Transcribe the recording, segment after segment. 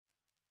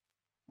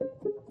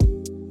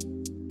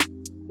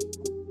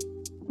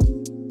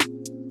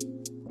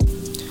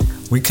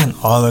We can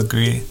all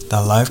agree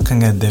that life can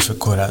get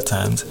difficult at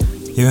times,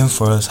 even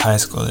for us high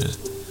schoolers.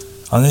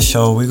 On this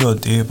show, we go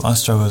deep on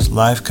struggles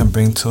life can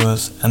bring to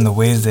us and the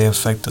ways they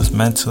affect us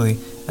mentally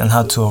and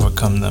how to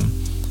overcome them.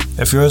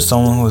 If you're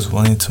someone who is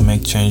willing to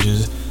make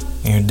changes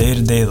in your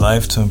day-to-day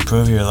life to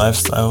improve your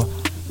lifestyle,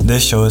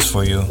 this show is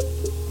for you.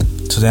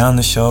 Today on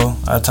the show,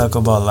 I talk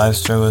about life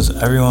struggles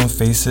everyone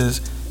faces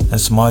and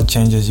small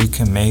changes you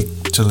can make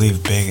to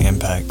leave big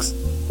impacts.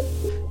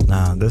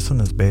 Now, this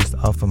one is based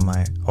off of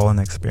my own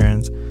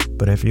experience,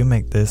 but if you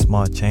make this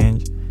small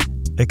change,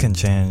 it can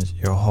change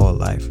your whole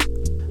life.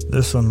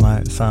 This one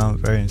might sound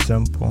very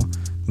simple,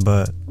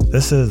 but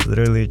this is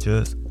literally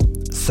just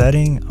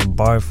setting a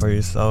bar for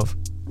yourself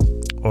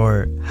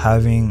or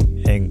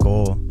having a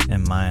goal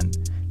in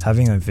mind,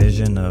 having a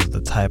vision of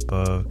the type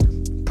of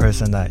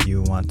person that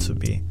you want to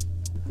be.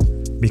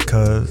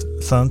 Because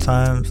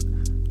sometimes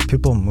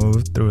people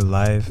move through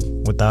life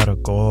without a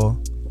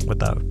goal,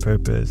 without a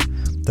purpose.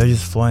 They're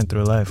just flowing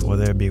through life,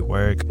 whether it be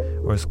work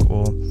or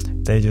school.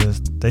 They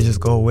just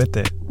go with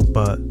it,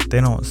 but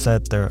they don't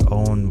set their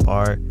own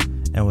bar.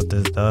 And what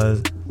this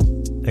does,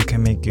 it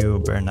can make you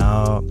burn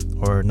out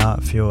or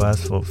not feel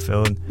as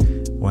fulfilled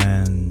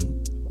when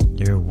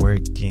you're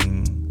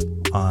working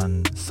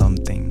on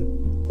something.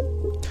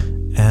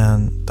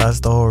 And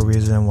that's the whole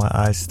reason why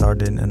I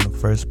started in the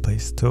first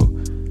place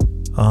too.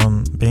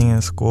 Being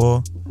in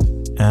school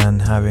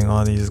and having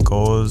all these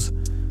goals,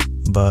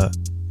 but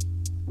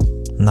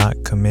not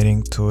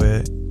committing to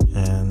it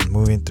and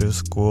moving through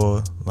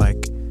school,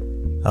 like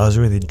I was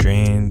really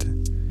drained,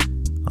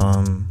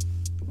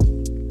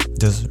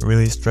 just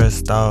really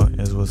stressed out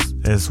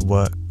is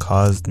what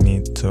caused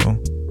me to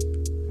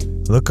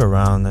look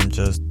around and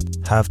just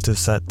have to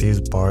set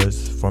these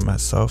bars for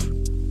myself,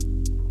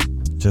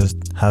 just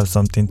have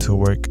something to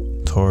work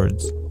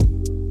towards.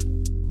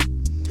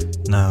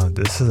 Now,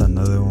 this is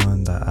another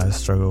one that I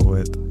struggle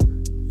with,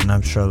 and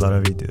I'm sure a lot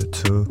of you do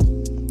too,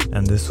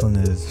 and this one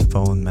is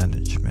phone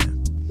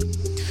management.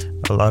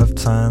 A lot of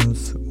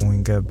times when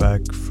we get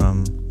back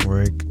from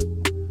work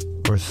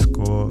or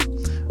school,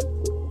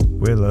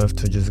 we love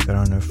to just get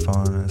on our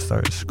phone and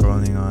start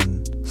scrolling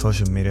on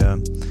social media,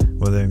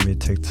 whether it be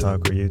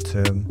TikTok or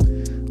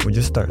YouTube. We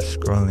just start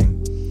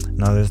scrolling.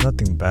 Now, there's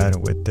nothing bad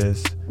with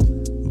this,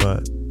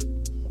 but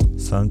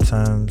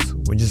sometimes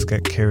we just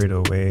get carried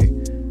away.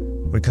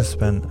 We can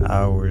spend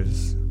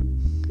hours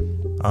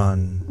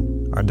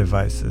on our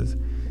devices,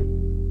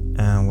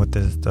 and what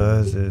this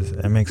does is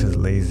it makes us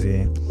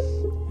lazy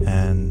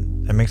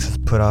and it makes us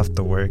put off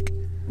the work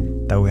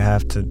that we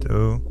have to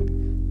do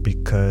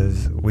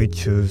because we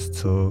choose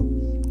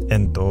to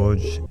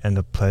indulge in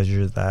the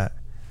pleasure that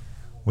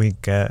we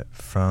get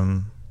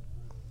from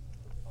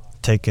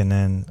taking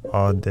in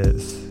all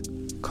this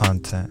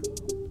content.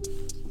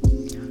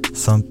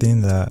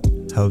 Something that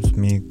helps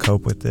me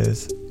cope with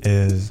this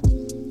is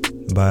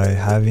by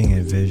having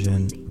a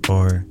vision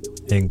or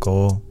a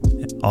goal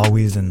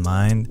always in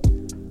mind,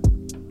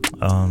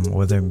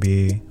 whether it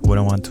be what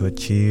I want to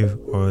achieve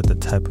or the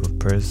type of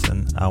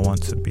person I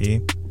want to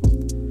be.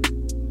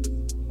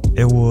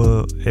 It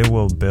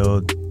will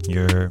build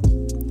your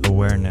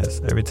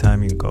awareness. Every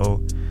time you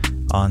go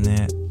on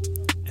it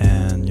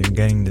and you're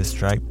getting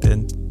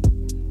distracted,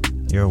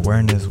 your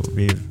awareness will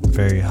be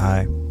very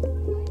high.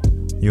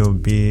 You'll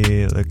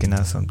be looking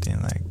at something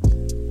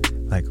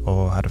like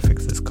how to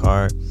fix this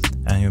car,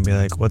 and you'll be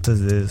like, what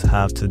does this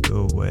have to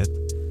do with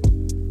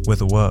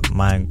what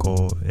my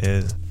goal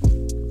is?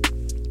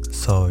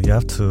 So you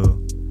have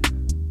to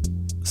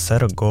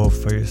set a goal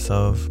for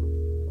yourself,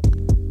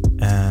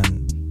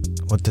 and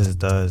what this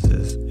does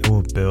is it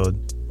will build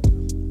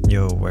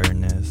your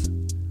awareness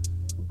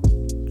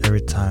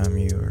every time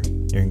you're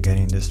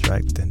getting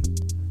distracted.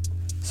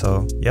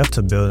 So you have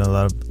to build a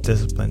lot of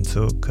discipline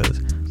too,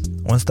 because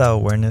once that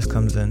awareness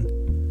comes in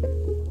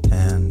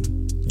and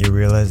you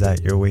realize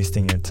that you're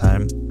wasting your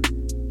time,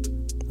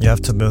 you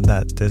have to build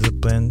that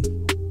discipline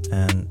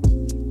and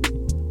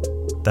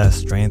that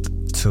strength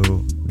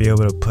to be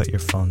able to put your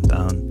phone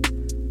down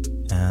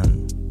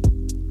and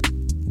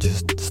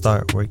just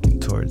start working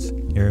towards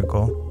your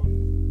goal.